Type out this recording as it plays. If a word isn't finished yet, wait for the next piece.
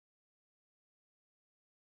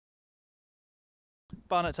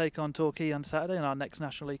Barnet take on Torquay on Saturday in our next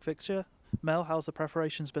National League fixture. Mel, how's the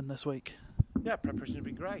preparations been this week? Yeah, preparations have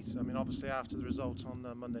been great. I mean, obviously after the result on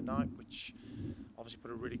Monday night, which obviously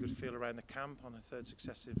put a really good feel around the camp on a third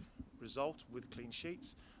successive result with clean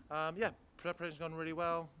sheets. Yeah, preparation's gone really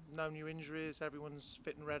well. No new injuries. Everyone's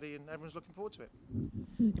fit and ready, and everyone's looking forward to it.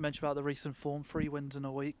 You mentioned about the recent form, 3 wins in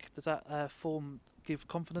a week. Does that form give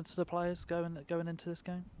confidence to the players going into this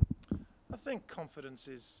game? I think confidence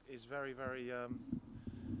is very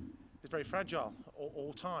it's very fragile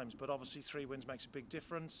all times, but obviously 3 wins makes a big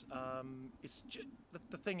difference.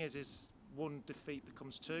 The thing is 1 defeat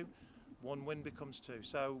becomes 2, 1 win becomes 2.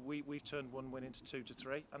 So we've turned 1 win into 2 to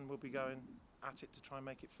 3, and we'll be going at it to try and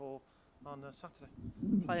make it 4 on Saturday.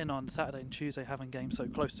 Playing on Saturday and Tuesday, having games so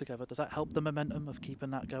close together, does that help the momentum of keeping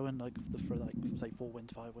that going, for say 4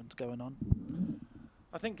 wins, 5 wins going on?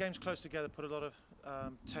 I think games close together put a lot of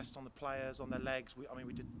test on the players, on their legs. We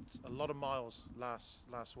did a lot of miles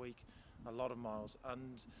last week, a lot of miles,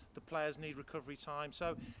 and the players need recovery time.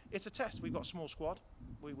 So it's a test. We've got a small squad.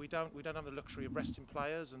 We don't have the luxury of resting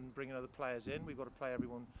players and bringing other players in. We've got to play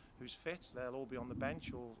everyone who's fit. They'll all be on the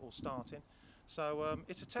bench or starting. So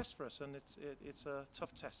it's a test for us, and it's a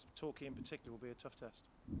tough test. Torquay in particular will be a tough test.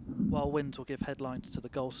 While wins will give headlines to the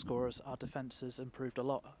goal scorers, our defence has improved a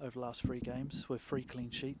lot over the last 3 games with 3 clean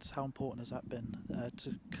sheets. How important has that been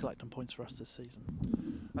to collecting points for us this season?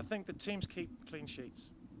 I think that teams keep clean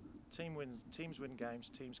sheets. Teams win games,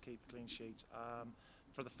 teams keep clean sheets.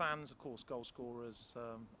 For the fans, of course, goal scorers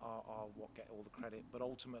are what get all the credit, but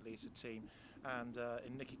ultimately it's a team. And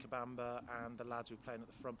in Nicky Kabamba and the lads who are playing at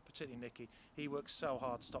the front, particularly Nicky, he works so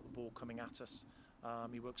hard to stop the ball coming at us.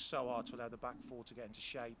 He works so hard to allow the back 4 to get into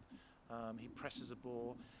shape. He presses the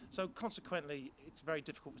ball. So consequently, it's very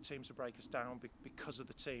difficult for teams to break us down because of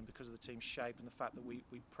the team's shape and the fact that we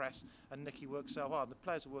press, and Nicky works so hard. The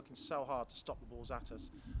players are working so hard to stop the balls at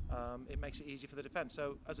us. It makes it easy for the defence.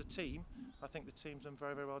 So as a team, I think the team's done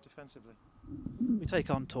very well defensively. We take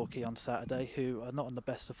on Torquay on Saturday, who are not in the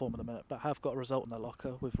best of form at the minute, but have got a result in their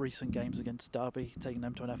locker with recent games against Derby, taking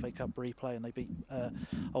them to an FA Cup replay, and they beat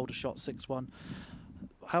Aldershot 6-1.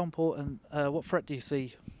 How important, what threat do you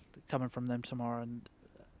see coming from them tomorrow? And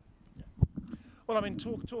well, I mean,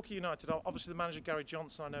 Torquay United, obviously the manager Gary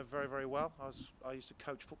Johnson I know very well. I used to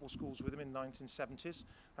coach football schools with him in the 1970s.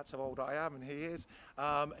 That's how old I am, and he is.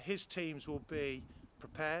 His teams will be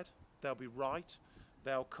prepared. They'll be right.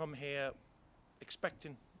 They'll come here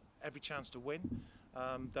expecting every chance to win.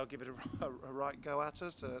 They'll give it a right go at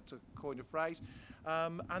us, to coin a phrase.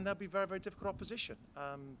 And they'll be very difficult opposition.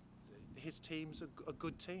 His teams are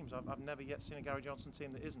good teams. I've never yet seen a Gary Johnson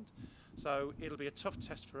team that isn't. So it'll be a tough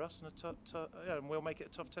test for us, and we'll make it a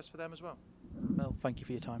tough test for them as well. Mel, thank you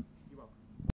for your time.